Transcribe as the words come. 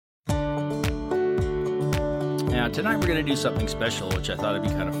Now, tonight we're going to do something special, which I thought would be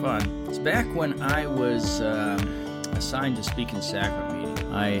kind of fun. It's back when I was assigned to speak in sacrament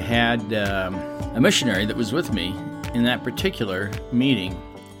meeting. I had a missionary that was with me in that particular meeting,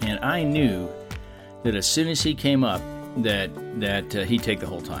 and I knew that as soon as he came up, that he'd take the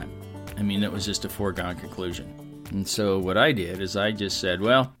whole time. I mean, that was just a foregone conclusion. And so what I did is I just said,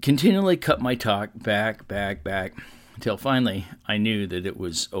 well, continually cut my talk back, until finally I knew that it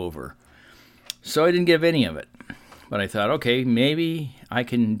was over. So I didn't give any of it. But I thought, okay, maybe I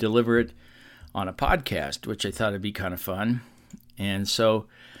can deliver it on a podcast, which I thought would be kind of fun. And so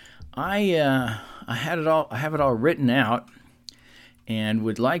I have it all written out and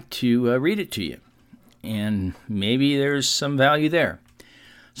would like to read it to you. And maybe there's some value there.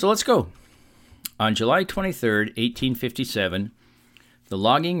 So let's go. On July 23rd, 1857, the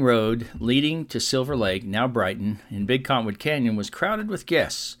logging road leading to Silver Lake, now Brighton, in Big Cottonwood Canyon was crowded with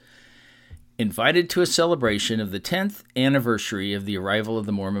guests, invited to a celebration of the 10th anniversary of the arrival of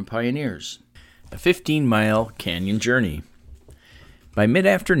the Mormon pioneers, a 15-mile canyon journey. By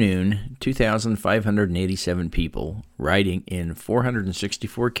mid-afternoon, 2,587 people, riding in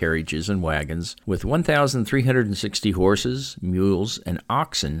 464 carriages and wagons, with 1,360 horses, mules, and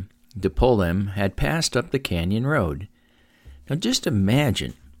oxen to pull them, had passed up the canyon road. Now just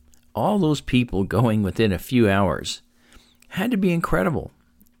imagine all those people going within a few hours. Had to be incredible.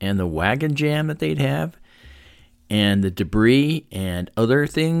 And the wagon jam that they'd have, and the debris and other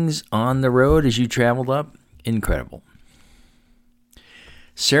things on the road as you traveled up, incredible.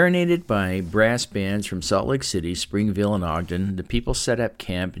 Serenaded by brass bands from Salt Lake City, Springville, and Ogden, the people set up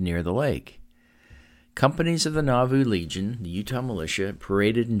camp near the lake. Companies of the Nauvoo Legion, the Utah militia,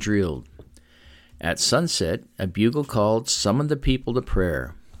 paraded and drilled. At sunset, a bugle call summoned the people to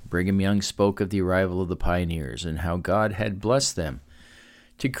prayer. Brigham Young spoke of the arrival of the pioneers and how God had blessed them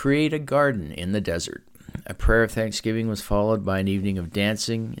to create a garden in the desert. A prayer of thanksgiving was followed by an evening of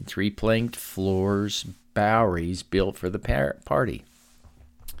dancing and three-planked floors, boweries built for the party.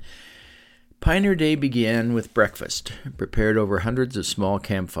 Pioneer Day began with breakfast, prepared over hundreds of small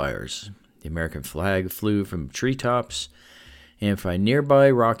campfires. The American flag flew from treetops and from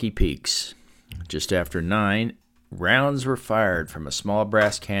nearby rocky peaks. Just after 9, rounds were fired from a small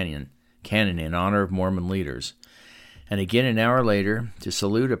brass cannon in honor of Mormon leaders, and again an hour later to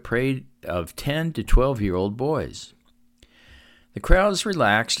salute a parade of 10 to 12-year-old boys. The crowds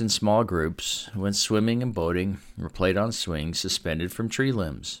relaxed in small groups, went swimming and boating, or played on swings suspended from tree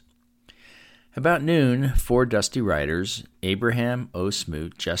limbs. About noon, 4 dusty riders, Abraham O.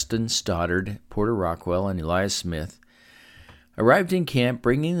 Smoot, Justin Stoddard, Porter Rockwell, and Elias Smith, arrived in camp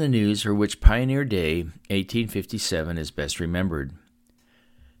bringing the news for which Pioneer Day, 1857, is best remembered.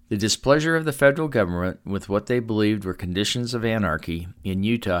 The displeasure of the federal government with what they believed were conditions of anarchy in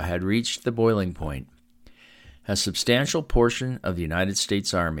Utah had reached the boiling point. A substantial portion of the United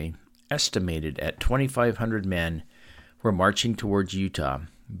States Army, estimated at 2,500 men, were marching towards Utah,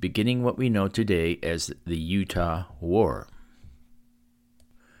 beginning what we know today as the Utah War.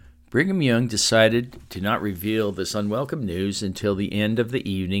 Brigham Young decided to not reveal this unwelcome news until the end of the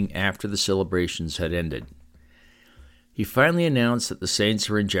evening after the celebrations had ended. He finally announced that the Saints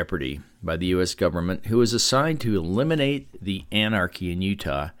were in jeopardy by the U.S. government, who was assigned to eliminate the anarchy in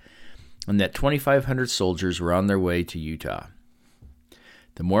Utah, and that 2,500 soldiers were on their way to Utah.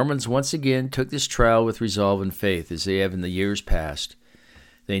 The Mormons once again took this trial with resolve and faith, as they have in the years past.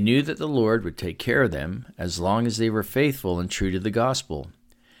 They knew that the Lord would take care of them as long as they were faithful and true to the gospel.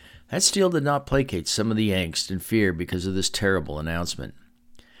 That still did not placate some of the angst and fear because of this terrible announcement.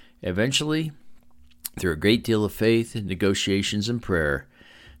 Eventually, through a great deal of faith, negotiations, and prayer,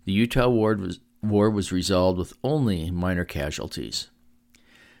 the Utah war was resolved with only minor casualties.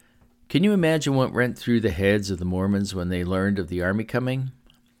 Can you imagine what went through the heads of the Mormons when they learned of the army coming?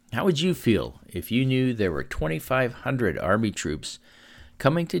 How would you feel if you knew there were 2,500 army troops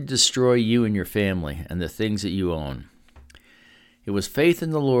coming to destroy you and your family and the things that you own? It was faith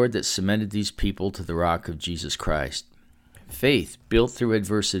in the Lord that cemented these people to the rock of Jesus Christ. Faith built through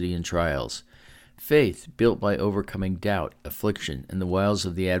adversity and trials. Faith built by overcoming doubt, affliction, and the wiles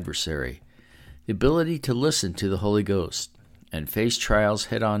of the adversary. The ability to listen to the Holy Ghost and face trials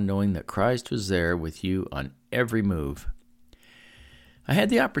head-on, knowing that Christ was there with you on every move. I had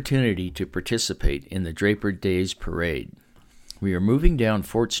the opportunity to participate in the Draper Days Parade. We were moving down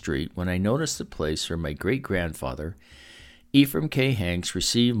Fort Street when I noticed the place where my great-grandfather, Ephraim K Hanks,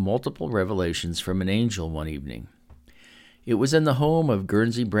 received multiple revelations from an angel one evening. It was in the home of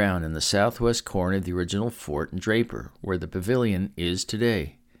Guernsey Brown in the southwest corner of the original fort in Draper, where the pavilion is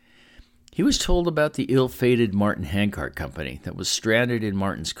today. He was told about the ill-fated Martin Handcart Company that was stranded in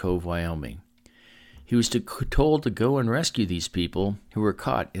Martin's Cove, Wyoming. He was told to go and rescue these people who were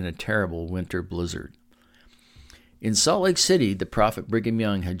caught in a terrible winter blizzard. In Salt Lake City, the prophet Brigham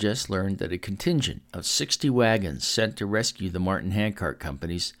Young had just learned that a contingent of 60 wagons sent to rescue the Martin handcart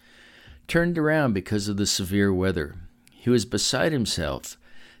companies turned around because of the severe weather. He was beside himself,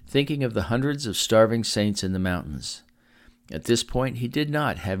 thinking of the hundreds of starving saints in the mountains. At this point, he did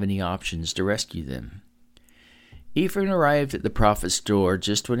not have any options to rescue them. Ephraim arrived at the prophet's door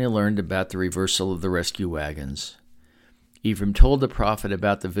just when he learned about the reversal of the rescue wagons. Ephraim told the prophet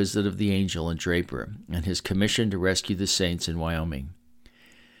about the visit of the angel in Draper and his commission to rescue the saints in Wyoming.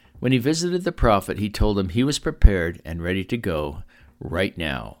 When he visited the prophet, he told him he was prepared and ready to go right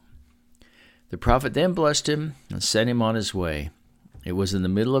now. The prophet then blessed him and sent him on his way. It was in the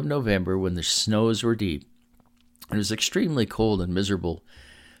middle of November when the snows were deep. It was extremely cold and miserable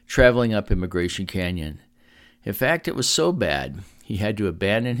traveling up Immigration Canyon. In fact, it was so bad, he had to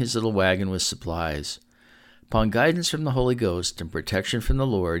abandon his little wagon with supplies. Upon guidance from the Holy Ghost and protection from the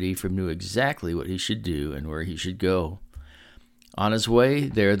Lord, Ephraim knew exactly what he should do and where he should go. On his way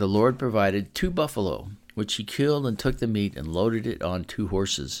there, the Lord provided 2 buffalo, which he killed and took the meat and loaded it on 2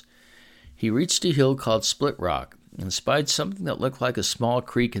 horses. He reached a hill called Split Rock and spied something that looked like a small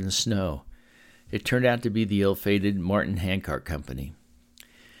creek in the snow. It turned out to be the ill-fated Martin Handcart Company.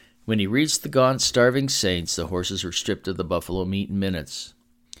 When he reached the gaunt, starving saints, the horses were stripped of the buffalo meat in minutes.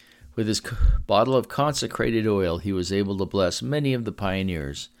 With his bottle of consecrated oil, he was able to bless many of the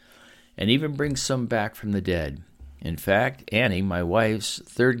pioneers and even bring some back from the dead. In fact, Annie, my wife's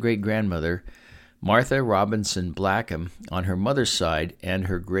third great-grandmother, Martha Robinson Blackham on her mother's side, and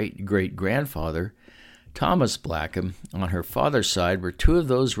her great-great-grandfather, Thomas Blackham, on her father's side, were 2 of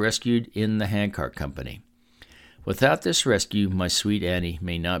those rescued in the Handcart Company. Without this rescue, my sweet Annie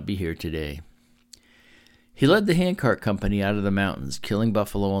may not be here today. He led the Handcart Company out of the mountains, killing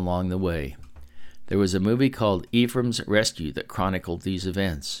buffalo along the way. There was a movie called Ephraim's Rescue that chronicled these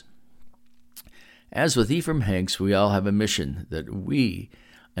events. As with Ephraim Hanks, we all have a mission that we,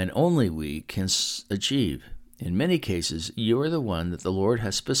 and only we, can achieve. In many cases, you are the one that the Lord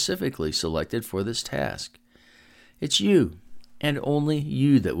has specifically selected for this task. It's you, and only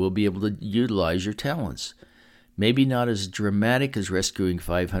you, that will be able to utilize your talents. Maybe not as dramatic as rescuing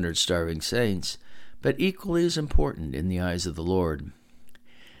 500 starving saints, but equally as important in the eyes of the Lord.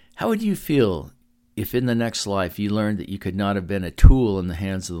 How would you feel if in the next life you learned that you could not have been a tool in the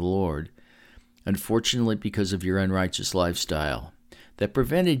hands of the Lord, unfortunately because of your unrighteous lifestyle, that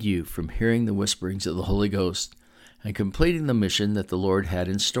prevented you from hearing the whisperings of the Holy Ghost and completing the mission that the Lord had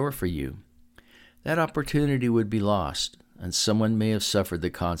in store for you? That opportunity would be lost, and someone may have suffered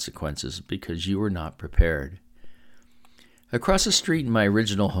the consequences because you were not prepared. Across the street in my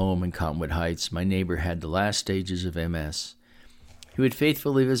original home in Cottonwood Heights, my neighbor had the last stages of MS. He would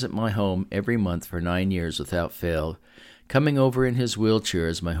faithfully visit my home every month for 9 years without fail, coming over in his wheelchair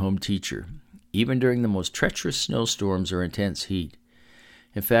as my home teacher, even during the most treacherous snowstorms or intense heat.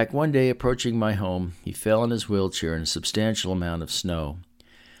 In fact, one day approaching my home, he fell in his wheelchair in a substantial amount of snow.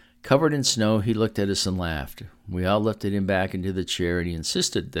 Covered in snow, he looked at us and laughed. We all lifted him back into the chair, and he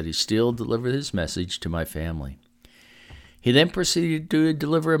insisted that he still deliver his message to my family. He then proceeded to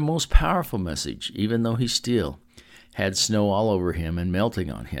deliver a most powerful message, even though he still had snow all over him and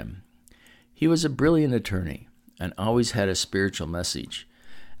melting on him. He was a brilliant attorney and always had a spiritual message,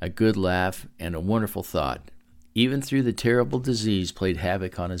 a good laugh, and a wonderful thought. Even through the terrible disease played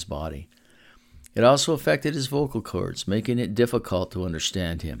havoc on his body. It also affected his vocal cords, making it difficult to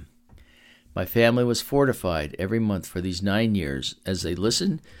understand him. My family was fortified every month for these 9 years as they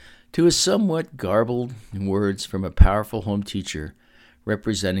listened to his somewhat garbled words from a powerful home teacher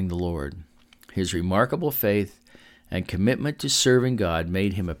representing the Lord. His remarkable faith and commitment to serving God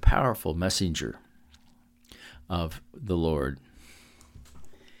made him a powerful messenger of the Lord.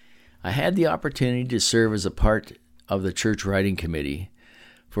 I had the opportunity to serve as a part of the church writing committee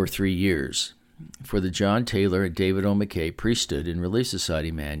for 3 years for the John Taylor and David O. McKay Priesthood and Relief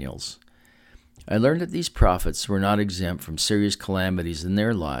Society manuals. I learned that these prophets were not exempt from serious calamities in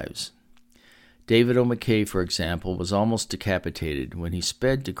their lives. David O. McKay, for example, was almost decapitated when he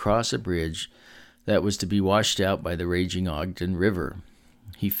sped to cross a bridge that was to be washed out by the raging Ogden River.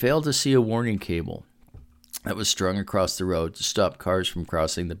 He failed to see a warning cable that was strung across the road to stop cars from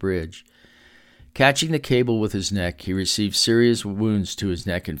crossing the bridge. Catching the cable with his neck, he received serious wounds to his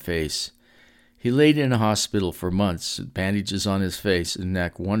neck and face. He laid in a hospital for months with bandages on his face and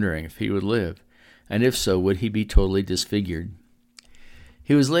neck, wondering if he would live, and if so, would he be totally disfigured.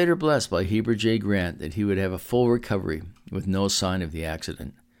 He was later blessed by Heber J. Grant that he would have a full recovery with no sign of the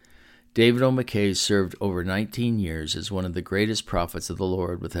accident. David O. McKay served over 19 years as one of the greatest prophets of the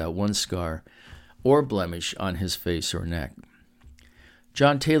Lord without one scar or blemish on his face or neck.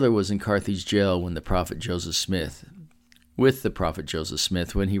 John Taylor was in Carthage jail with the prophet Joseph Smith,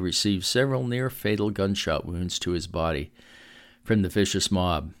 when he received several near-fatal gunshot wounds to his body from the vicious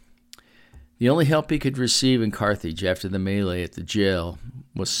mob. The only help he could receive in Carthage after the melee at the jail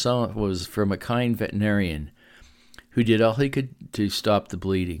was from a kind veterinarian who did all he could to stop the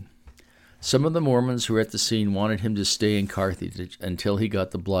bleeding. Some of the Mormons who were at the scene wanted him to stay in Carthage until he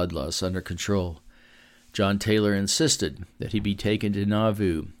got the blood loss under control. John Taylor insisted that he be taken to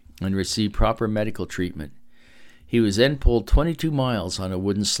Nauvoo and receive proper medical treatment. He was then pulled 22 miles on a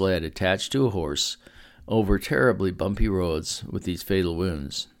wooden sled attached to a horse over terribly bumpy roads with these fatal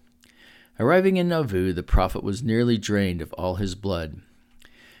wounds. Arriving in Nauvoo, the prophet was nearly drained of all his blood,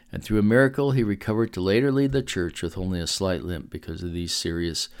 and through a miracle he recovered to later lead the church with only a slight limp because of these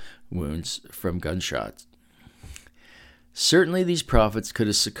serious wounds from gunshots. Certainly these prophets could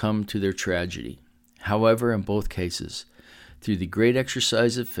have succumbed to their tragedy. However, in both cases, through the great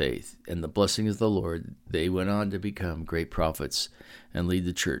exercise of faith and the blessing of the Lord, they went on to become great prophets and lead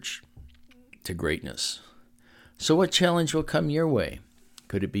the church to greatness. So what challenge will come your way?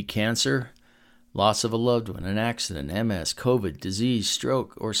 Could it be cancer, loss of a loved one, an accident, MS, COVID, disease,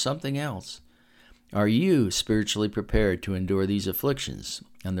 stroke, or something else? Are you spiritually prepared to endure these afflictions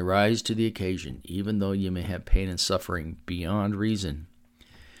and to rise to the occasion, even though you may have pain and suffering beyond reason?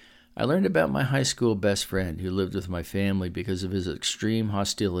 I learned about my high school best friend who lived with my family because of his extreme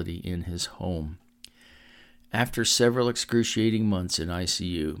hostility in his home. After several excruciating months in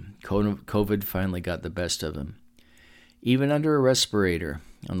ICU, COVID finally got the best of him. Even under a respirator,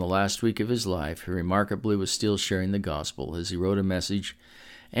 on the last week of his life, he remarkably was still sharing the gospel as he wrote a message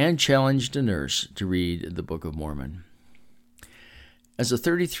and challenged a nurse to read the Book of Mormon. As a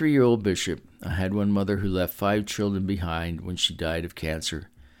 33-year-old bishop, I had one mother who left 5 children behind when she died of cancer.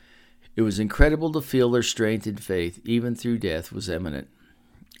 It was incredible to feel their strength and faith, even through death, was imminent.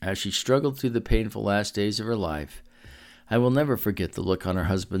 As she struggled through the painful last days of her life, I will never forget the look on her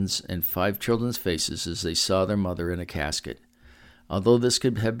husband's and 5 children's faces as they saw their mother in a casket. Although this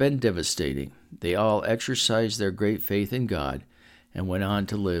could have been devastating, they all exercised their great faith in God and went on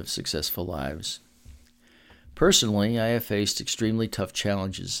to live successful lives. Personally, I have faced extremely tough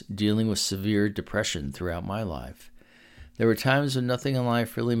challenges, dealing with severe depression throughout my life. There were times when nothing in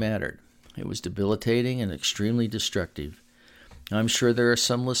life really mattered. It was debilitating and extremely destructive. I'm sure there are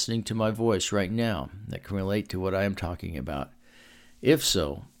some listening to my voice right now that can relate to what I am talking about. If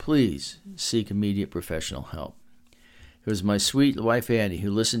so, please seek immediate professional help. It was my sweet wife Annie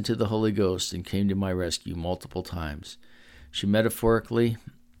who listened to the Holy Ghost and came to my rescue multiple times. She metaphorically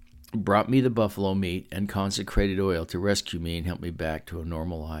brought me the buffalo meat and consecrated oil to rescue me and help me back to a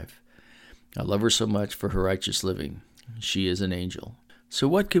normal life. I love her so much for her righteous living. She is an angel. So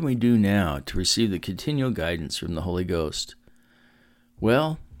what can we do now to receive the continual guidance from the Holy Ghost?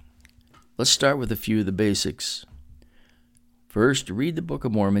 Well, let's start with a few of the basics. First, read the Book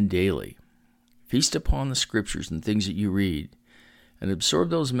of Mormon daily. Feast upon the scriptures and things that you read, and absorb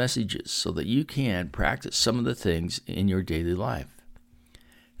those messages so that you can practice some of the things in your daily life.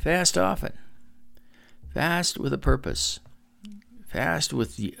 Fast often. Fast with a purpose. Fast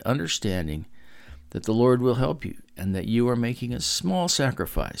with the understanding that the Lord will help you and that you are making a small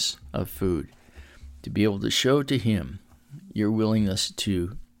sacrifice of food to be able to show to Him your willingness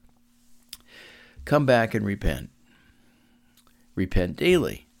to come back and repent. Repent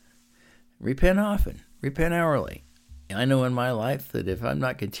daily. Repent often. Repent hourly. I know in my life that if I'm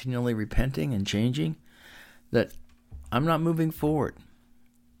not continually repenting and changing, that I'm not moving forward.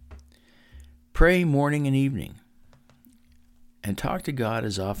 Pray morning and evening. And talk to God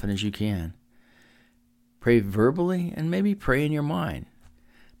as often as you can. Pray verbally and maybe pray in your mind.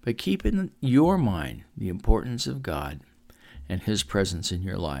 But keep in your mind the importance of God and His presence in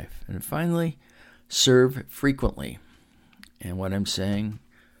your life. And finally, serve frequently. And what I'm saying,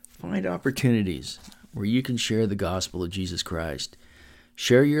 find opportunities where you can share the gospel of Jesus Christ.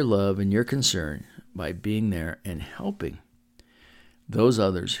 Share your love and your concern by being there and helping those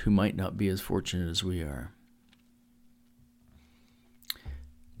others who might not be as fortunate as we are.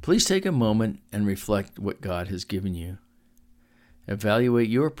 Please take a moment and reflect what God has given you. Evaluate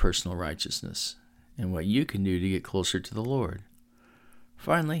your personal righteousness and what you can do to get closer to the Lord.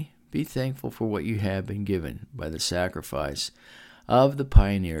 Finally, be thankful for what you have been given by the sacrifice of the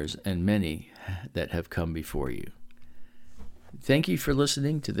pioneers and many that have come before you. Thank you for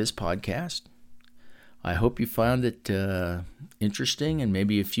listening to this podcast. I hope you found it interesting and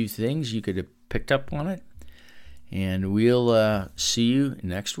maybe a few things you could have picked up on it. And we'll see you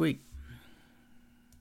next week.